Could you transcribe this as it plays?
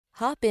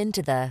Hop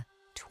into the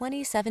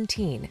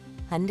 2017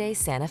 Hyundai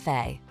Santa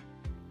Fe.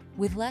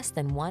 With less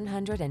than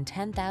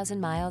 110,000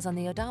 miles on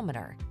the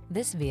odometer,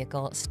 this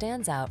vehicle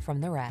stands out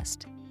from the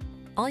rest.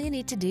 All you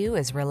need to do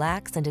is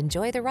relax and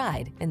enjoy the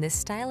ride in this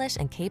stylish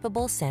and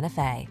capable Santa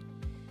Fe.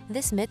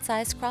 This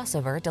midsize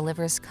crossover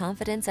delivers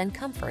confidence and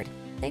comfort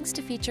thanks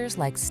to features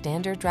like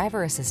standard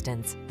driver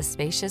assistance, a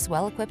spacious,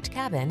 well-equipped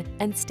cabin,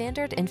 and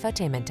standard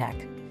infotainment tech.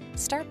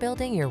 Start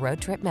building your road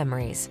trip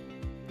memories.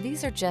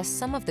 These are just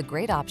some of the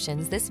great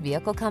options this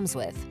vehicle comes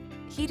with: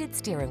 heated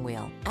steering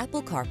wheel,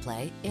 Apple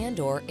CarPlay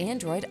and/or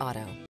Android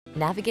Auto,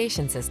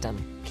 navigation system,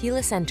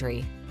 keyless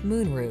entry,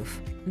 moonroof,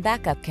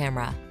 backup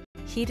camera,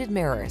 heated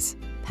mirrors,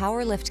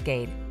 power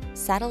liftgate,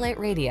 satellite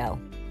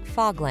radio,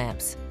 fog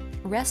lamps.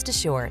 Rest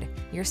assured,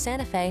 your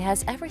Santa Fe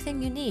has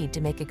everything you need to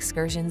make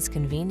excursions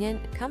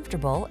convenient,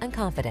 comfortable, and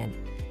confident.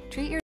 Treat your